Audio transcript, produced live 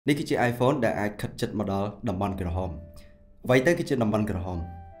នេះគឺជា iPhone ដែលអាចខិតជិតមកដល់តំបន់ក្រហមអ្វីទៅគឺជាតំបន់ក្រហម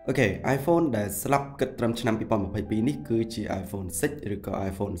អូខេ iPhone ដែលស្លាប់គិតត្រឹមឆ្នាំ2022នេះគឺជា iPhone 6 ឬក៏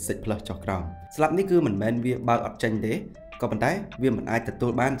iPhone 6 Plus ចុះក្រោមស្លាប់នេះគឺមិនមែនវាបើកអត់ចេញទេក៏ប៉ុន្តែវាមិនអាចទទួ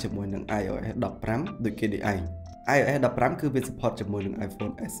លបានជាមួយនឹង iOS 15ដូចគេនេះឯង iOS 15គឺវា support ជាមួយនឹង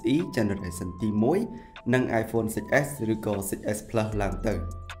iPhone SE generation ទី1និង iPhone 6s ឬក៏ 6s Plus ឡើងទៅ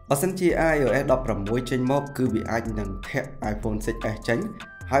បើសិនជា iOS 16ចេញមកគឺវាអាចនឹងធាក់ iPhone 6s ចេញ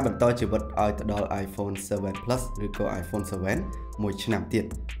ហើយបន្តជីវិតឲ្យទៅដល់ iPhone 7 Plus ឬក៏ iPhone 7មួយឆ្នាំទៀត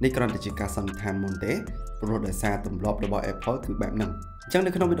នេះគ្រាន់តែជាការសន្និដ្ឋានមុនទេព្រោះដោយសារទម្លាប់របស់ Apple គឺបែបហ្នឹងអញ្ចឹង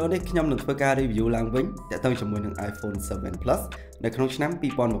នៅក្នុងវីដេអូនេះខ្ញុំនឹងធ្វើការ review ឡើងវិញទាក់ទងជាមួយនឹង iPhone 7 Plus នៅក្នុងឆ្នាំ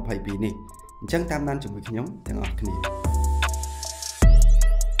2022នេះអញ្ចឹងតាមដានជាមួយខ្ញុំទាំងអស់គ្នា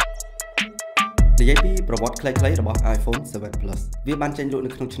និយាយពីប្រវត្តិខ្លីៗរបស់ iPhone 7 Plus វាបានចេញលក់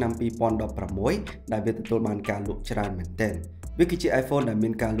នៅក្នុងឆ្នាំ2016ដែលវាទទួលបានការលក់ច្រើនមែនទែនវាគឺជា iPhone ដែលមា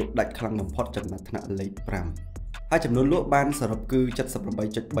នការលក់ដាច់ខ្លាំងបំផុតចំណាត់ថ្នាក់លេខ5ហើយចំនួនលក់បានសរុបគឺ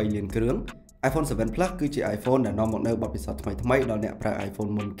 78.3 លានគ្រឿង iPhone 7 Plus គឺជា iPhone ដែលនាំមកនៅបទពិសោធន៍ថ្មីៗដល់អ្នកប្រើ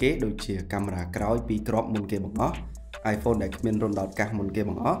iPhone មុនគេដូចជាកាមេរ៉ាក្រោយ2គ្រាប់មុនគេបង្អស់ iPhone ដែលគ្មានរន្ធដោតកាសមុនគេ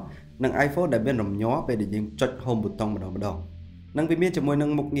បង្អស់និង iPhone ដែលមានរំញ័រពេលដែលយើងចុច Home button ម្ដងនិងវាមានជាមួយនឹ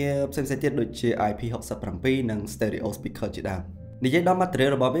ងមុខងារផ្សេងៗទៀតដូចជា IP67 និង Stereo speaker ជាដើមនិយាយដល់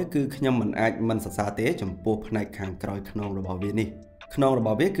material របស់វាគឺខ្ញុំមិនអាចមិនសរសើរទេចំពោះផ្នែកខាងក្រោយខ្នងរបស់វានេះខ្នងរប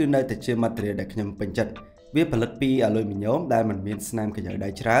ស់វាគឺនៅតែជា material ដែលខ្ញុំពេញចិត្តវាផលិតពីអាលុយមីញ៉ូមដែលមិនមានស្នាមកញ្ចៅដៃ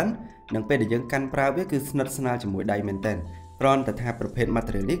ច្រើននិងពេលដែលយើងកាន់ប្រើវាគឺស្និទ្ធស្នាលជាមួយដៃមែនទែនគ្រាន់តែថាប្រភេទ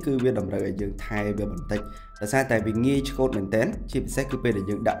material នេះគឺវាតម្រូវឲ្យយើងថែវាបន្តិចដោយសារតែវាងាយឆ្កូតមែនទែនជាពិសេសគឺពេលដែល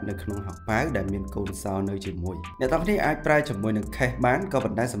យើងដាក់នៅក្នុងហោប៉ៅដែលមានកូនសោនៅជាមួយអ្នកទាំងគ្នាអាចប្រើជាមួយនឹង case បានក៏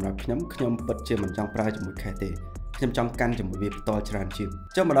ប៉ុន្តែសម្រាប់ខ្ញុំពិតជាមិនចង់ប្រើជាមួយ case ទេខ្ញុំចង់កាន់ជាមួយវាផ្ទាល់ច្រើនជាង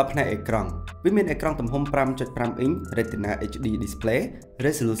ចុះមកដល់ផ្នែកអេក្រង់វាមានអេក្រង់ទំហំ 5.5 inch Retina HD display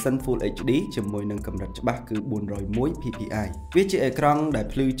resolution Full HD ជាមួយនឹងកម្រិតច្បាស់គឺ401 ppi វាជាអេក្រង់ដែល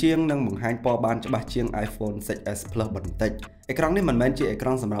ភ្លឺជាងនិងបង្ហាញពណ៌បានច្បាស់ជាង iPhone 6s Plus បន្តិចអេក្រង់នេះមិនមែនជាអេក្រ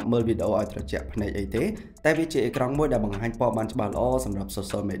ង់សម្រាប់មើលវីដេអូឲ្យត្រជាក់ភ្នែកអីទេតែវាជាអេក្រង់មួយដែលបង្ហាញពណ៌បានច្បាស់ល្អសម្រាប់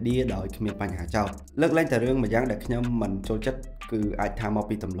social media ដោយគ្មានបញ្ហាចោតលើកលែងតែរឿងមួយយ៉ាងដែលខ្ញុំមិនចូលចិត្តគឺអាចថាមក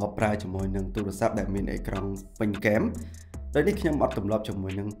ពីទម្លាប់ប្រើជាមួយនឹងទូរស័ព្ទដែលមានអេក្រង់ពេញកែមដោយនេះខ្ញុំអត់ទម្លាប់ជាមួ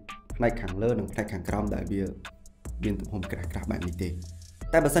យនឹងផ្នែកខាងលើនិងផ្នែកខាងក្រោមដែលវាមានទំហំក្រាស់ៗបែបនេះទេ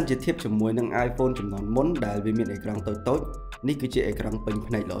តែបើសិនជាធៀបជាមួយនឹង iPhone ចំនួនមុនដែលវាមានអេក្រង់តូចៗនេះគឺជាអេក្រង់ពេញ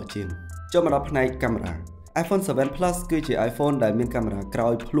ភ្នែកល្អជាងចូលមកដល់ផ្នែកកាមេរ៉ា iPhone 7 Plus គឺជា iPhone ដែលមានកាមេរ៉ាក្រោ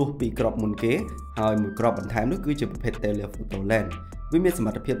យភ្លោះ2គ្រាប់មុនគេហើយមួយគ្រាប់បន្ថែមនោះគឺជាប្រភេទ telephoto lens វាមានសម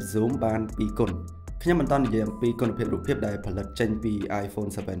ត្ថភាព zoom បាន2គុណខ្ញុំមិនតន់និយាយអំពីគុណភាពរូបភាពដែលផលិតចេញពី iPhone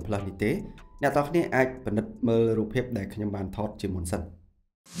 7 Plus នេះទេអ្នកទាំងគ្នាអាចពិនិត្យមើលរូបភាពដែលខ្ញុំបានថតជាមុនសិន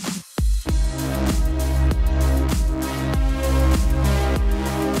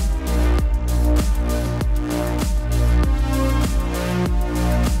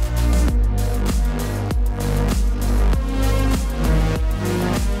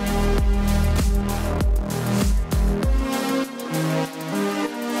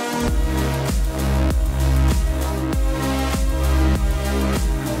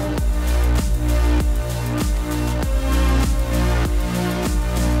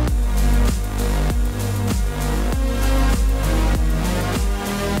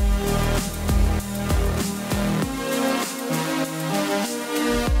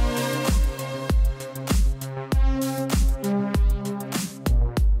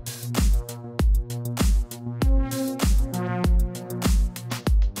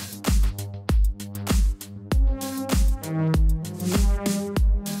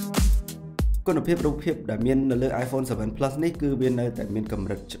គុណភាពរូបភាពដែលមាននៅលើ iPhone 7 Plus នេះគឺវានៅតែមានកម្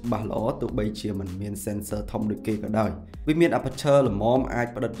រិតច្បាស់ល្អទោះបីជាមិនមាន sensor ធំដូចគេក៏ដោយវាមាន aperture ល្មមអាច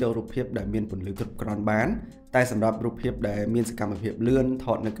ផ្ដិតយករូបភាពដែលមានពន្លឺគ្រប់គ្រាន់បានតែសម្រាប់រូបភាពដែលមានសកម្មភាពលឿនថ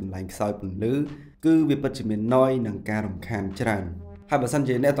តនៅកន្លែងខ្សោយពន្លឺគឺវាពិតជាមាន noise និងការរំខានច្រើនហើយបើសិន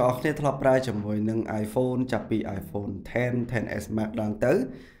ជាអ្នកទាំងអស់គ្នាធ្លាប់ប្រើជាមួយនឹង iPhone ចាប់ពី iPhone 10, 10s Max ឡើងទៅ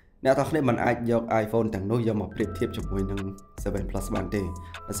អ្នកទាំងគ្នាមិនអាចយក iPhone ទាំងនោះយកមកប្រៀបធៀបជាមួយនឹង7 Plus បានទេ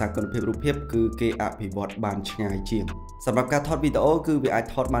ដោយសារគុណភាពរូបភាពគឺគេអភិវឌ្ឍបានឆ្ងាយជាងសម្រាប់ការថតវីដេអូគឺវាអាច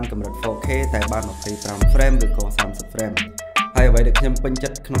ថតបានកម្រិត 4K តែបាន25 frame ឬក៏30 frame ហើយអ្វីដែលខ្ញុំពេញចិ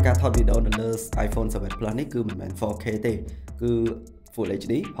ត្តក្នុងការថតវីដេអូនៅលើ iPhone 7 Plus នេះគឺមិនមែន 4K ទេគឺ Full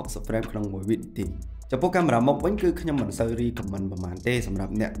HD 60 frame ក្នុង1វិនាទីចំពោះកាមេរ៉ាមុខវិញគឺខ្ញុំមិនសូវរីកមិនប្រហែលទេសម្រា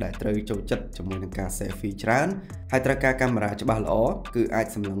ប់អ្នកដែលត្រូវចូលចិត្តជាមួយនឹងការ selfie ច្រើនហើយត្រូវការកាមេរ៉ាច្បាស់ល្អគឺអាច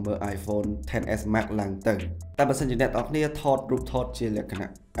សម្លឹងមើល iPhone 10s Max ឡើងទៅតែបើសិនជាអ្នកទាំងគ្នាថតរូបថតជាលក្ខណៈ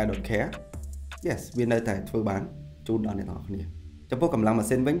I don't care yes វានៅតែធ្វើបានជូនដល់អ្នកទាំងគ្នាចំពោះកម្លាំងម៉ា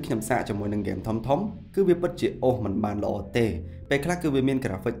ស៊ីនវិញខ្ញុំសាកជាមួយនឹងហ្គេមធំគឺវាពិតជាអូសមិនបានល្អទេ ពេលខ្លះគឺវាមាន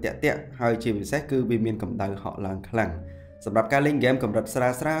graphic តាក់ៗហើយជាពិសេសគឺវាមានកម្ដៅហក់ឡើងខ្លាំងសម្រាប់ការលេង game កម្រិតស្រា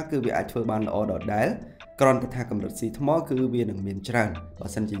លៗគឺវាអាចធ្វើបានល្អដដែលគ្រាន់តែថាកម្រិតស៊ីថ្មគឺវានឹងមានច្រើនបើ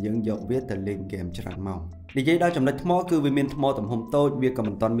សិនជាយើងយកវាទៅលេង game ច្រើនម៉ោងនិយាយដល់ចំណុចថ្មគឺវាមានថ្មទំហំតូចវាក៏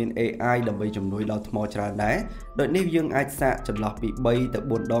មិនទាន់មាន AI ដើម្បីជំនួយដល់ថ្មច្រើនដែរដូចនេះយើងអាចសាកចន្លោះពី3ទៅ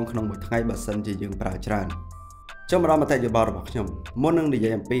4ដងក្នុងមួយថ្ងៃបើសិនជាយើងប្រើច្រើនចុះមកដល់មតិយោបល់របស់ខ្ញុំមុននឹងនិយា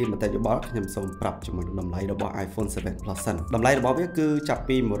យអំពីមតិយោបល់ខ្ញុំសូមប្រាប់ជាមួយនឹងតម្លៃរបស់ iPhone 7 Plus សិនតម្លៃរបស់វាគឺចាប់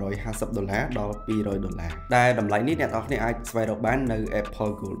ពី$150ដល់$200ដែលតម្លៃនេះអ្នកនរគ្នាអាចស្វែងរកបាននៅ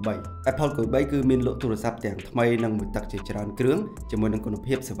Apple Gold 3 Apple Gold 3គឺមានលក់ទូរស័ព្ទទាំងថ្មីនិងមួយទឹកជាច្រើនគ្រឿងជាមួយនឹងគុណ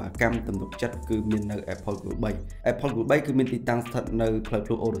ភាពសេវាកម្មទំនុកចិត្តគឺមាននៅ Apple Gold 3 Apple Gold 3គឺមានទីតាំងស្ថិតនៅផ្លូវ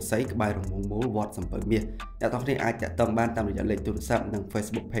ភ្លុកអូរស័យក្បែររង្វង់មូលវត្តសំពៅមាសអ្នកនរគ្នាអាចតាក់ទងបានតាមរយៈលេខទូរស័ព្ទនិង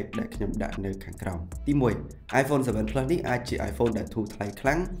Facebook Page ដែលខ្ញុំដាក់នៅខាងក្រោមទី1 iPhone 7 Plus នេះអាចជា iPhone ដែលធូរថ្លៃខ្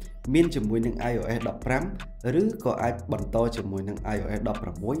លាំងមានជាមួយនឹង iOS 15ឬក៏អាចបន្តជាមួយនឹង iOS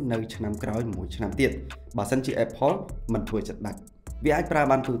 16នៅឆ្នាំក្រោយមួយឆ្នាំទៀតបើសិនជា Apple មិនធ្វើចិត្តដាច់វាអាចប្រើ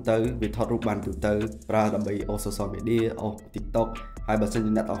បានទូទៅវាថតរូបបានទូទៅប្រើដើម្បីអូស social media អូស TikTok ហើយបើសិន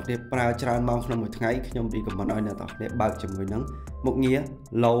ជាអ្នកនរគ្នាប្រើច្រើនម៉ោងក្នុងមួយថ្ងៃខ្ញុំរីកមែនឲ្យអ្នកនរគ្នាបើកជាមួយនឹងមុខងារ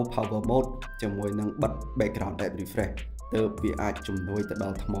low power mode ជាមួយនឹងបិទ background app refresh ទើបវាអាចជំនួយទៅដ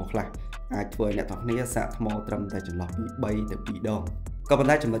ល់ថ្មខ្លះអាចធ្វើឲ្យអ្នកនរគ្នាសាកថ្មត្រឹមតែចន្លោះពី3ទៅ2ដងក៏ប៉ុន្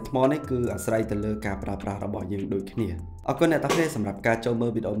តែចំណុចថ្មនេះគឺអាស្រ័យទៅលើការប្រើប្រាស់របស់យើងដូចគ្នាអរគុណអ្នកនរគ្នាសម្រាប់ការចូលមើ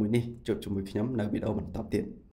លវីដេអូមួយនេះជួបជាមួយខ្ញុំនៅវីដេអូបន្តទៀត